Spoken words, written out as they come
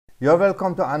You're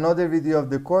welcome to another video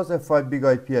of the course F5 Big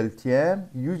IP LTM.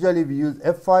 Usually we use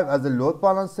F5 as a load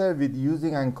balancer with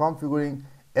using and configuring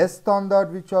a standard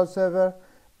virtual server,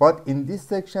 but in this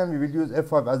section we will use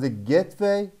F5 as a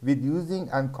gateway with using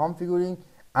and configuring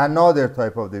another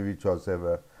type of the virtual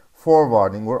server,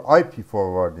 forwarding or IP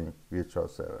forwarding virtual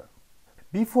server.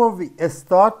 Before we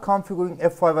start configuring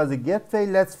F5 as a gateway,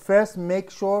 let's first make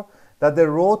sure that the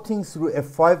routing through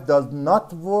F5 does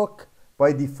not work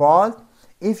by default.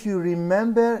 If you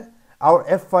remember, our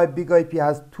F5 Big IP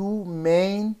has two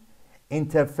main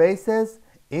interfaces: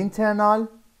 internal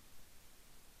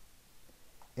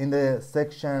in the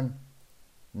section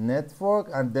network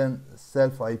and then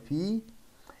self IP.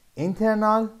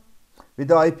 Internal with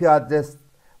the IP address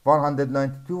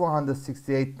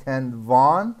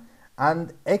 192.168.10.1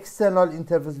 and external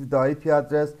interface with the IP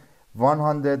address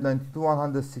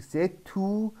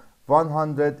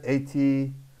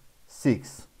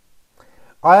 192.168.2.186.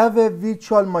 I have a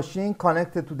virtual machine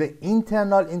connected to the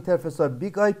internal interface of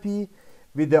Big IP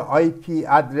with the IP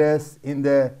address in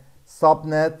the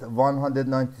subnet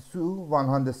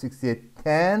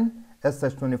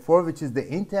 192.168.10/24, which is the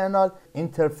internal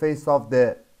interface of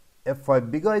the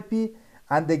F5 Big IP,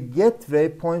 and the gateway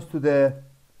points to the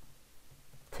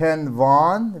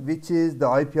 10.1, which is the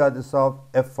IP address of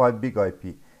F5 Big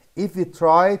IP. If we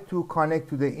try to connect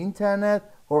to the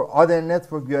internet or other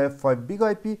network via F5 Big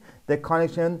IP, the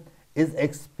connection is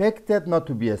expected not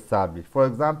to be established. For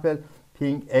example,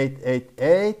 ping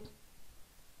 888,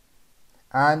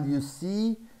 and you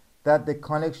see that the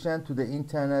connection to the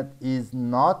internet is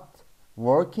not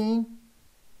working.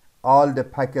 All the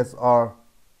packets are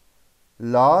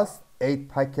lost, 8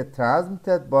 packets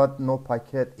transmitted, but no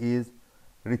packet is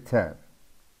returned.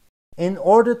 In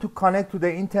order to connect to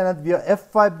the internet via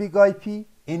F5 Big IP,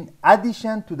 in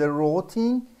addition to the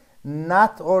routing,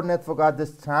 NAT or network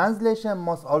address translation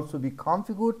must also be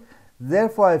configured.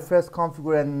 Therefore, I first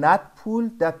configure a NAT pool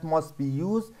that must be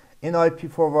used in IP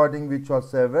forwarding virtual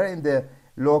server in the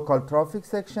local traffic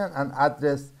section and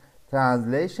address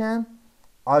translation.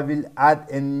 I will add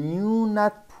a new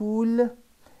NAT pool,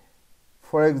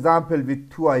 for example,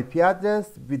 with two IP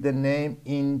addresses with the name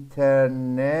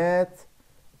Internet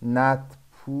NAT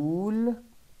pool,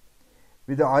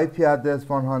 with the IP address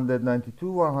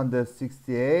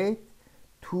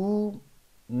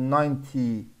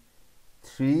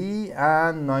 192.168.2.93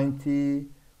 and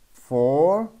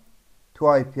 94, two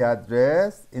IP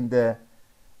address in the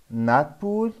NAT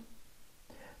pool.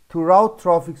 To route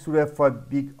traffic through F5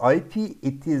 Big IP,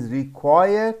 it is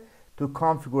required to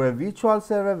configure a virtual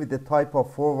server with the type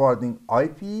of forwarding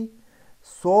IP.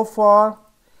 So far,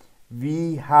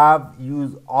 we have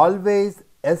used always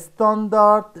a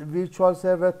standard virtual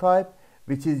server type,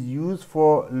 which is used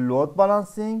for load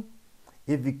balancing.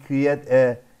 If we create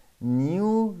a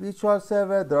new virtual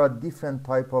server, there are different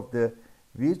type of the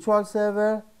virtual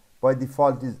server. By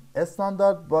default is a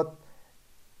standard, but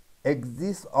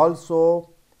exists also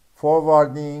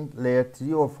forwarding layer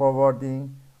 3 or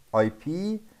forwarding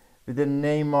IP with the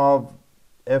name of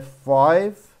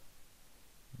F5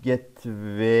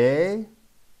 gateway.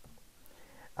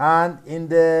 And in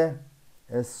the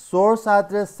source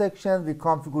address section, we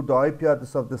configure the IP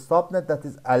address of the subnet that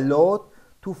is allowed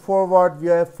to forward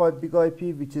via F5 Big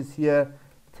IP, which is here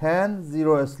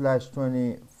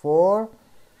 10.0/24.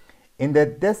 In the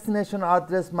destination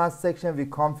address mask section, we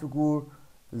configure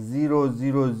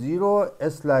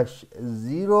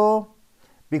 0.0.0/0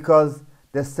 because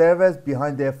the servers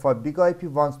behind the F5 Big IP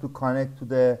wants to connect to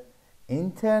the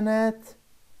internet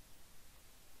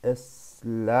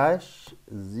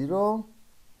 /0.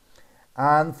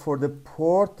 And for the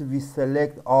port, we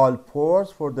select all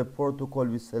ports. For the protocol,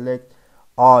 we select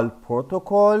all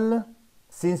protocol.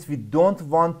 Since we don't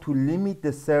want to limit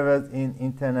the servers in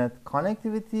internet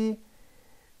connectivity,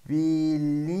 we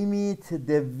limit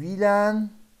the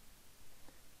VLAN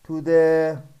to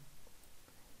the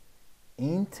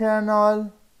internal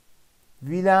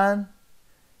VLAN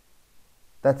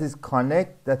that is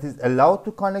allowed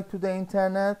to connect to the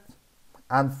internet.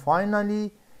 And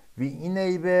finally, we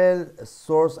enable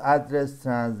source address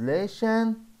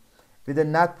translation with the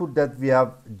NAT pool that we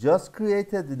have just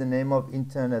created with the name of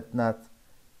Internet NAT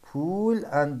pool,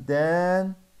 and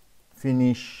then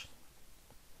finish.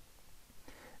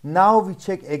 Now we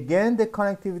check again the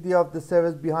connectivity of the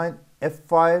servers behind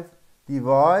F5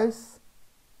 device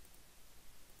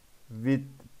with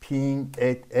ping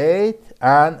 88,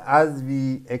 and as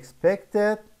we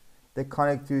expected, the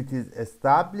connectivity is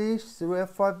established through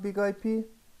F5 Big IP.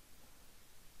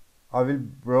 I will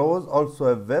browse also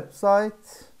a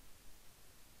website,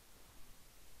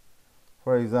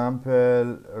 for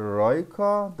example,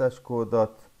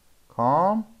 Roika-co.uk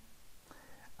F5BigIP.com.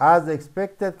 As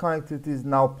expected, connectivity is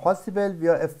now possible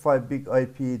via F5 Big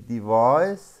IP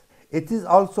device. It is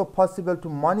also possible to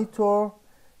monitor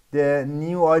the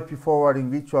new IP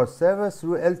forwarding virtual server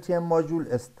through LTM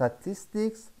module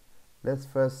statistics. Let's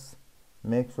first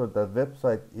make sure the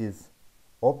website is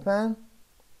open.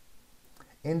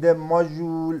 In the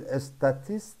module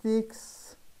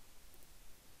statistics,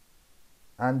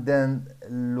 and then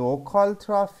local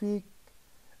traffic,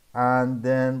 and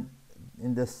then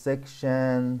in the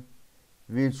section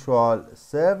virtual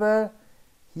server,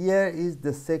 here is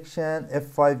the section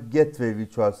F5 gateway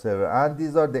virtual server, and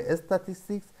these are the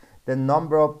statistics, the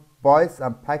number of bytes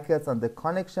and packets and the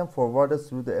connection forwarded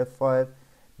through the F5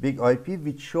 Big IP,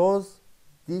 which shows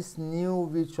this new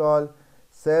virtual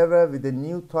server with the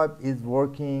new type is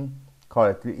working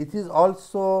correctly. It is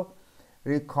also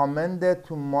recommended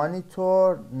to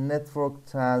monitor network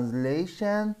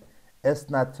translation,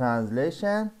 SNAT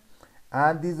translation,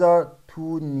 and these are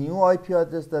two new IP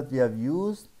addresses that we have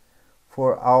used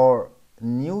for our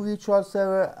new virtual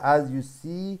server. As you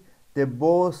see, they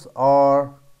both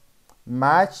are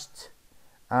matched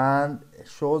and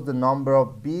shows the number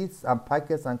of bits and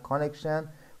packets and connection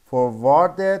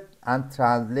forwarded and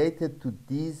translated to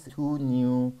these two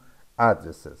new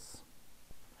addresses.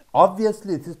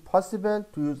 Obviously, it is possible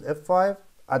to use F5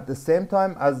 at the same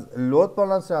time as load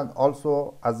balancer and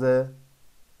also as a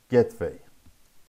gateway.